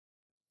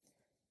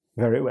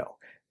Very well.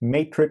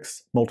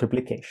 Matrix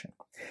multiplication.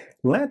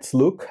 Let's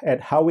look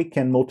at how we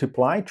can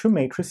multiply two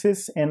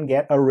matrices and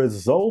get a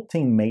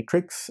resulting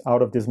matrix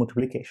out of this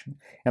multiplication.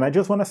 And I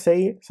just want to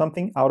say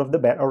something out of the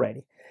bat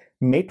already.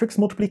 Matrix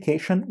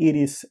multiplication, it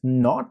is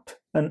not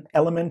an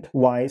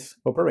element-wise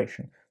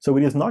operation. So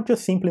it is not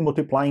just simply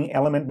multiplying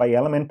element by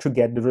element to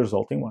get the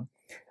resulting one.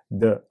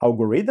 The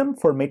algorithm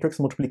for matrix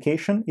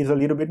multiplication is a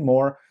little bit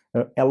more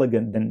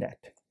elegant than that.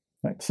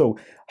 Right? So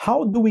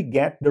how do we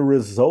get the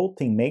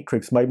resulting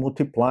matrix by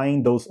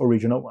multiplying those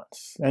original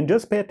ones? And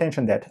just pay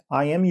attention that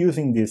I am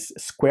using these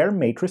square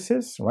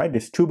matrices, right?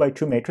 These 2 by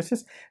 2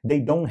 matrices. They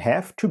don't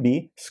have to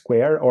be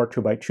square or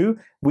 2 by 2.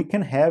 We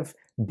can have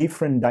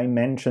different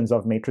dimensions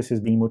of matrices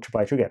being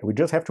multiplied together. We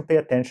just have to pay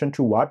attention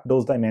to what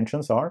those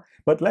dimensions are.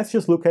 But let's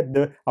just look at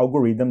the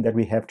algorithm that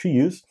we have to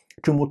use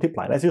to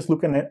multiply. Let's just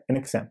look at an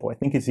example. I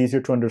think it's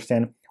easier to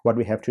understand what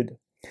we have to do.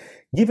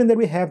 Given that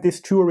we have these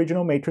two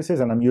original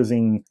matrices, and I'm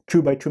using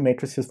 2 by 2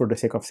 matrices for the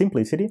sake of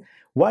simplicity,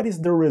 what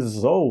is the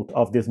result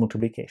of this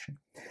multiplication?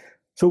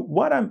 So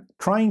what I'm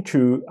trying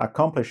to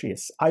accomplish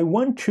is, I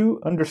want to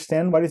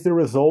understand what is the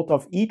result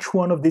of each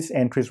one of these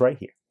entries right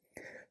here.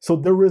 So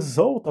the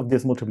result of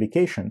this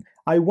multiplication,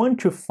 I want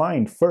to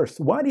find first,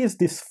 what is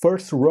this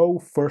first row,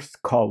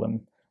 first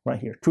column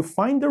right here? To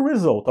find the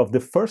result of the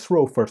first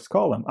row, first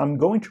column, I'm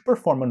going to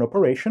perform an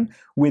operation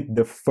with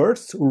the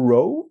first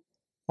row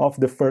of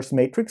the first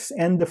matrix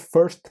and the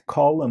first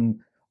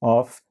column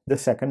of the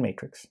second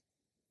matrix.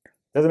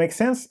 Does it make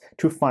sense?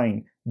 To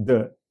find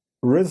the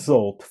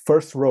result,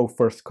 first row,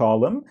 first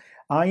column,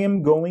 I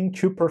am going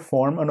to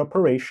perform an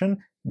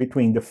operation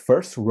between the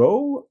first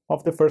row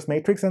of the first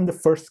matrix and the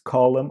first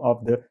column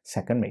of the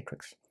second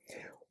matrix.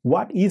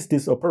 What is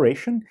this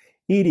operation?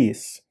 It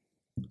is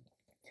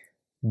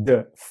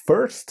the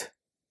first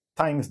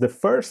times the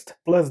first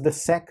plus the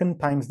second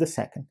times the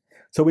second.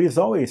 So it is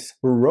always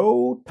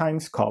row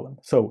times column.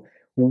 So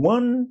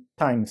 1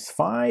 times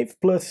 5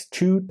 plus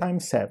 2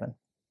 times 7.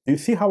 Do you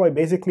see how I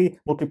basically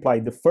multiply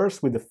the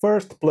first with the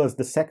first plus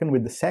the second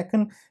with the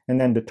second, and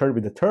then the third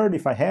with the third,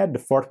 if I had the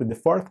fourth with the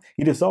fourth?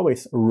 It is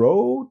always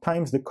row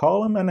times the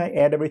column, and I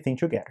add everything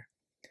together.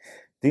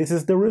 This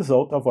is the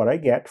result of what I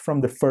get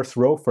from the first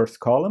row, first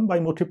column by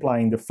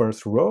multiplying the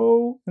first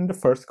row and the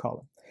first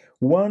column.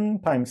 1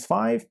 times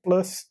 5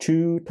 plus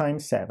 2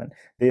 times 7.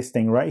 This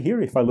thing right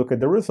here, if I look at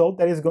the result,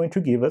 that is going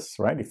to give us,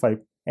 right, if I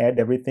add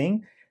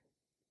everything,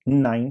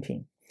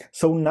 19.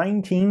 So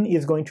 19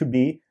 is going to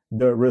be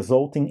the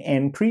resulting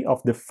entry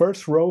of the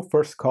first row,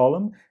 first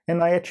column,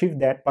 and I achieve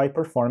that by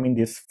performing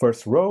this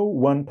first row,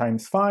 1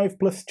 times 5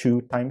 plus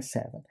 2 times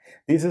 7.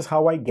 This is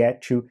how I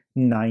get to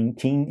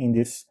 19 in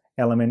this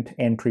element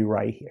entry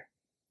right here.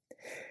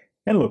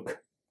 And look,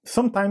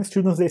 sometimes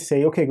students, they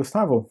say, okay,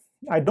 Gustavo,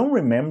 I don't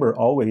remember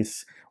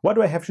always. What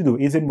do I have to do?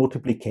 Is it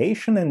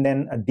multiplication and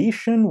then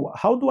addition?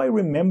 How do I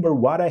remember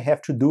what I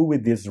have to do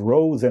with these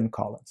rows and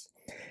columns?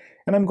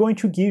 And I'm going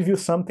to give you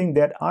something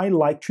that I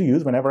like to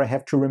use whenever I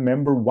have to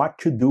remember what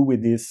to do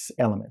with these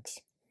elements.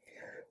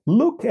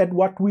 Look at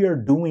what we are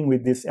doing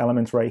with these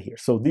elements right here.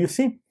 So do you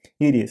see?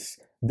 It is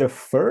the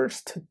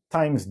first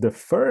times the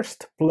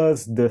first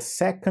plus the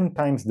second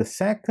times the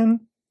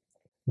second.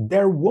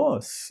 There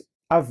was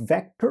a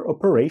vector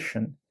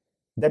operation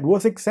that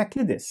was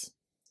exactly this.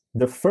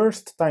 The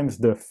first times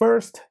the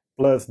first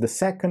plus the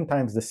second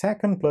times the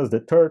second plus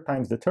the third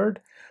times the third.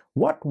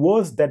 What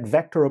was that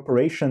vector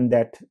operation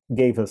that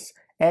gave us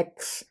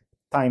x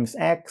times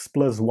x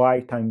plus y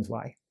times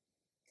y?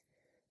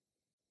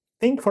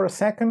 Think for a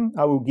second.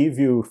 I will give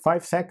you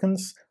 5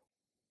 seconds.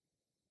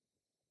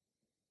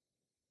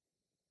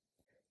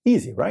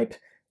 Easy, right?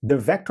 The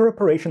vector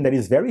operation that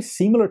is very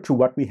similar to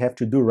what we have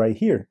to do right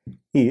here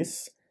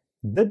is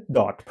the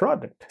dot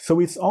product. So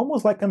it's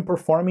almost like I'm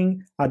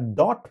performing a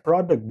dot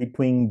product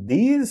between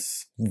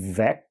this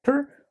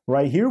vector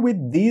right here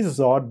with this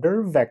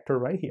other vector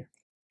right here.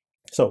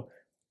 So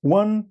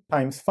 1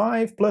 times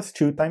 5 plus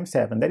 2 times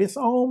 7. That is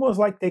almost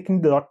like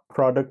taking the dot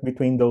product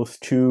between those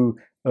two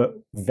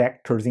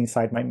vectors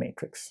inside my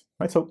matrix.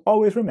 Right? So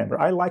always remember,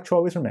 I like to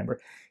always remember,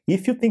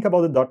 if you think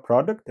about the dot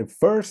product, the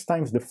first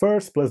times the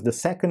first plus the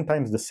second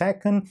times the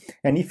second,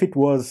 and if it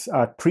was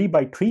a 3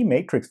 by 3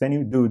 matrix, then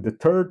you do the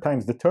third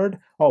times the third,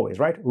 always,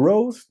 right?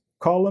 Rows,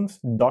 columns,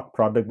 dot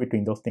product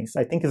between those things.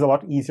 I think it's a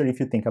lot easier if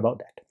you think about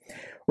that.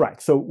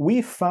 Right, so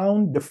we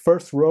found the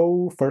first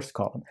row, first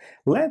column.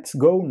 Let's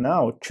go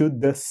now to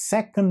the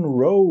second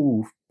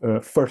row,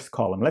 first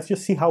column. Let's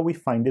just see how we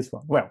find this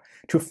one. Well,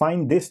 to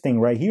find this thing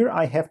right here,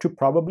 I have to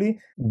probably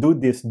do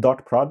this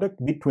dot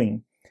product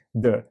between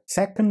the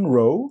second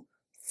row,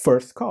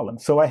 first column.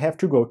 So I have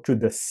to go to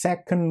the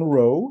second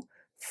row,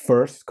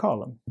 first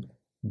column.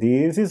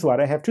 This is what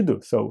I have to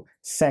do. So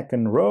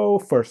second row,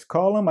 first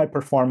column, I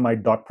perform my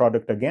dot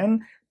product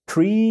again.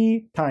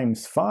 3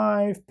 times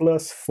 5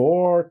 plus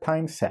 4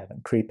 times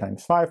 7. 3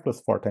 times 5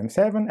 plus 4 times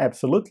 7,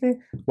 absolutely.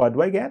 What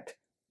do I get?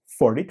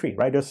 43,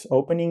 right? Just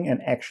opening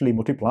and actually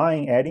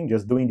multiplying, adding,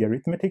 just doing the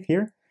arithmetic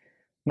here.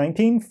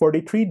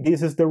 1943,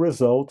 this is the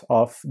result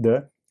of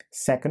the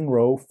second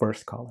row,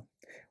 first column.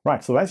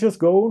 Right, so let's just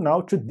go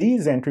now to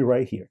this entry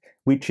right here,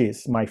 which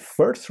is my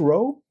first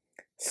row,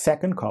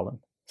 second column.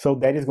 So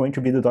that is going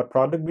to be the dot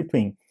product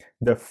between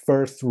the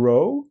first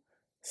row,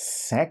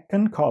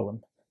 second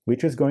column,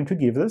 which is going to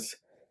give us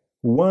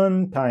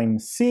 1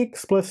 times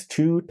 6 plus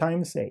 2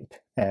 times 8.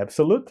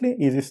 Absolutely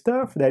easy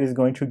stuff. That is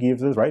going to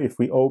give us, right, if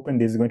we open,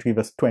 this is going to give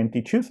us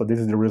 22. So this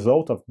is the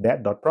result of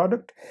that dot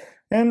product.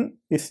 And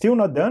it's still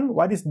not done.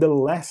 What is the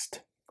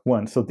last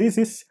one? So this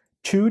is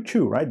 2,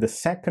 2, right? The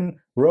second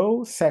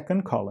row,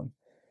 second column.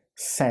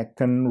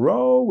 Second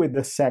row with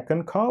the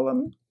second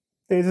column.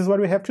 This is what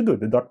we have to do,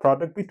 the dot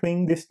product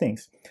between these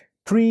things.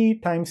 3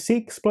 times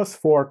 6 plus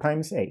 4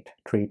 times 8.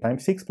 3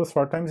 times 6 plus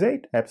 4 times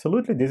 8.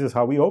 Absolutely, this is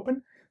how we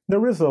open. The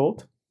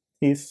result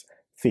is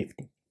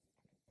 50.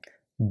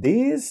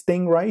 This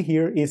thing right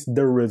here is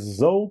the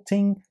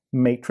resulting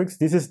matrix.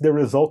 This is the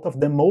result of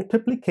the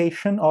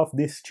multiplication of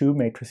these two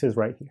matrices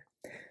right here.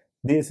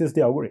 This is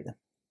the algorithm.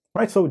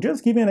 Right, so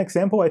just giving an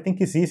example, I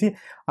think is easy.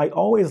 I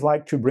always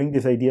like to bring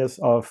these ideas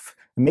of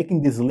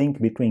making this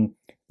link between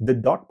the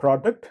dot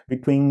product,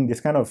 between this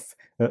kind of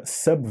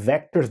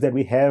sub-vectors that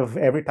we have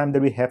every time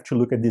that we have to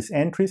look at these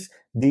entries.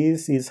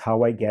 This is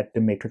how I get the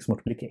matrix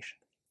multiplication.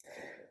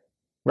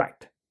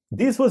 Right,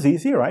 this was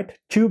easy, right?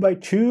 2 by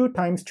 2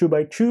 times 2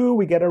 by 2,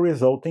 we get a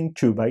resulting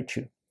 2 by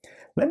 2.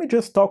 Let me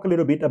just talk a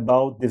little bit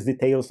about these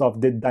details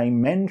of the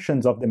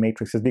dimensions of the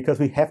matrices, because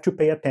we have to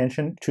pay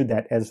attention to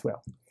that as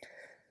well.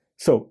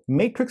 So,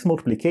 matrix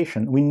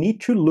multiplication, we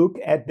need to look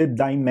at the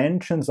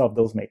dimensions of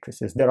those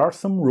matrices. There are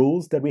some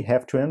rules that we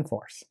have to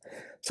enforce.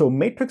 So,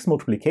 matrix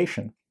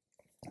multiplication,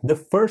 the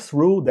first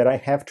rule that I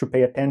have to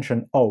pay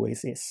attention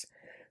always is,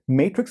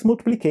 matrix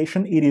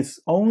multiplication, it is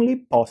only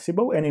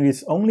possible and it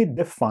is only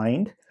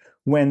defined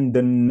when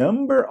the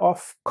number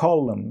of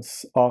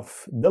columns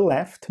of the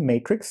left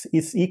matrix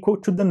is equal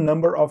to the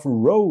number of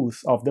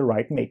rows of the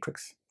right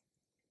matrix.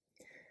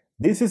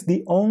 This is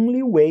the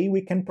only way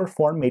we can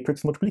perform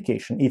matrix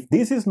multiplication. If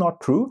this is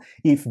not true,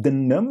 if the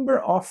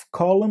number of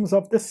columns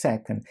of the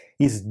second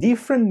is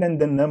different than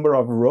the number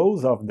of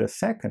rows of the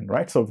second,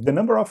 right? So if the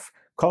number of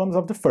columns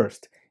of the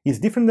first is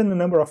different than the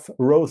number of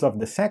rows of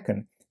the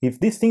second,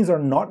 if these things are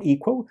not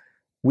equal,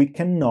 we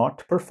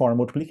cannot perform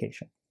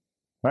multiplication.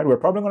 Right? We're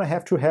probably going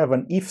to have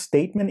an if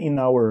statement in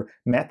our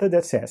method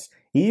that says,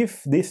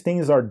 if these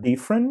things are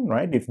different,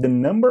 right? If the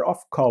number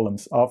of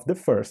columns of the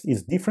first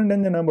is different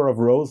than the number of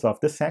rows of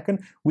the second,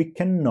 we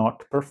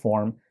cannot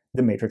perform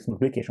the matrix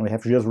multiplication. We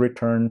have to just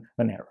return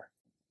an error.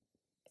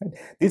 Right?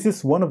 This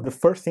is one of the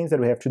first things that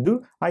we have to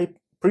do. I'm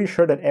pretty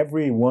sure that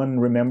everyone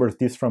remembers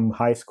this from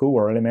high school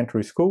or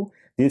elementary school.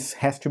 This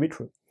has to be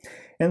true.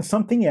 And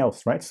something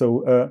else, right?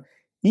 So,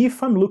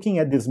 if I'm looking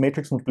at these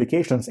matrix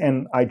multiplications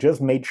and I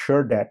just made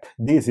sure that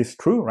this is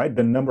true, right?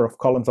 The number of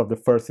columns of the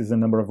first is the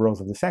number of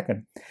rows of the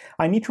second.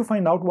 I need to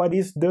find out what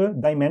is the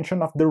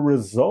dimension of the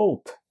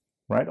result,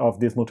 right, of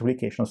this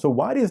multiplication. So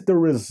what is the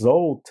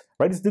result,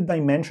 right? Is the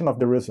dimension of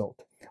the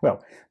result?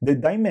 Well, the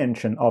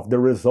dimension of the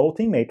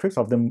resulting matrix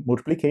of the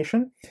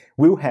multiplication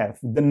will have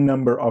the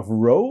number of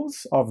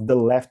rows of the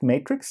left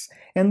matrix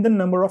and the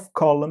number of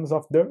columns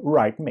of the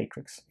right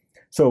matrix.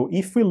 So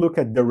if we look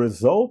at the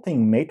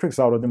resulting matrix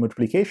out of the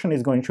multiplication,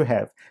 is going to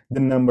have the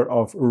number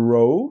of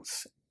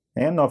rows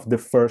and of the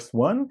first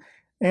one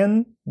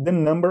and the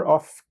number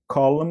of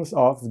columns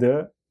of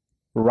the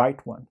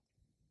right one.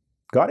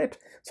 Got it?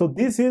 So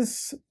this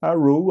is a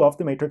rule of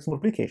the matrix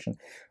multiplication.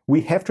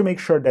 We have to make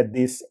sure that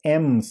these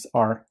m's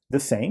are the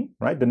same,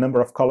 right? The number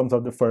of columns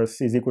of the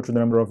first is equal to the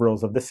number of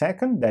rows of the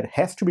second. That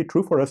has to be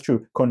true for us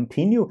to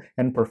continue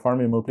and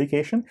perform the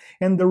multiplication.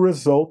 And the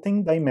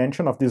resulting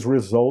dimension of this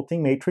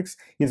resulting matrix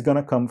is going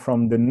to come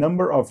from the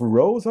number of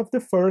rows of the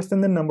first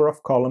and the number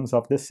of columns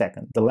of the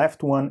second, the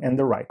left one and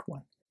the right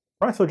one.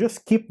 All right, so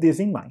just keep this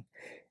in mind.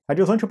 I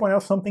just want to point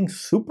out something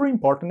super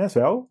important as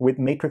well with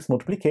matrix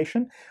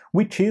multiplication,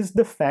 which is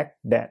the fact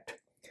that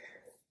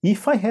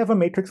if I have a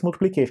matrix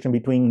multiplication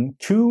between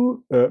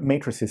two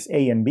matrices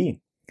A and B,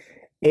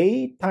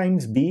 A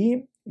times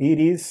B,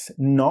 it is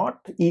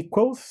not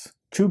equals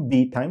to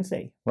B times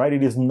A, right?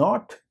 It is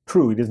not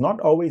true. It is not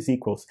always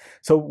equals.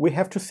 So we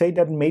have to say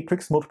that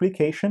matrix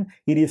multiplication,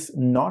 it is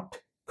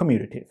not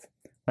commutative.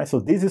 Right,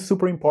 so this is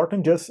super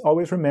important. Just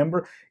always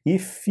remember,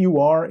 if you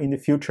are in the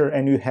future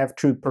and you have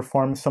to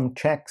perform some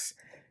checks,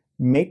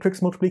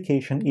 matrix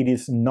multiplication, it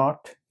is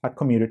not a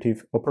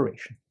commutative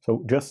operation.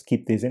 So just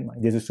keep this in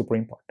mind. This is super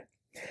important.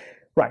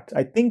 Right,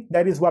 I think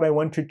that is what I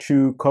wanted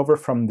to cover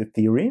from the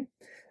theory.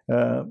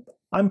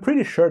 I'm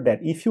pretty sure that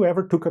if you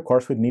ever took a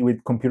course with me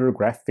with computer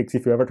graphics,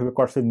 if you ever took a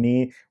course with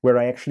me where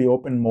I actually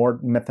opened more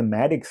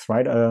mathematics,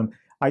 right,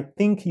 I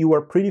think you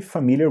are pretty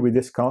familiar with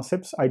these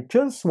concepts. I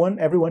just want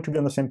everyone to be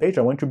on the same page.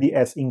 I want to be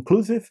as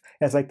inclusive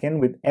as I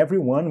can with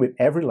everyone, with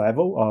every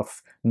level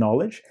of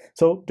knowledge.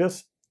 So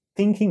just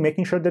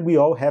making sure that we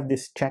all have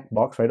this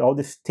checkbox, right? All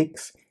these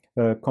ticks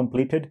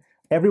completed.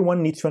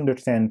 Everyone needs to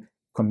understand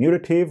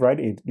commutative, right?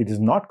 It is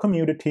not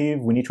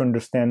commutative. We need to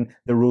understand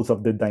the rules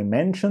of the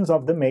dimensions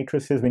of the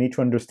matrices. We need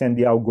to understand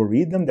the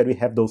algorithm that we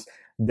have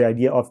the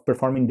idea of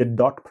performing the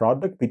dot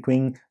product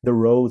between the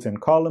rows and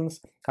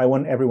columns. I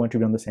want everyone to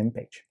be on the same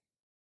page.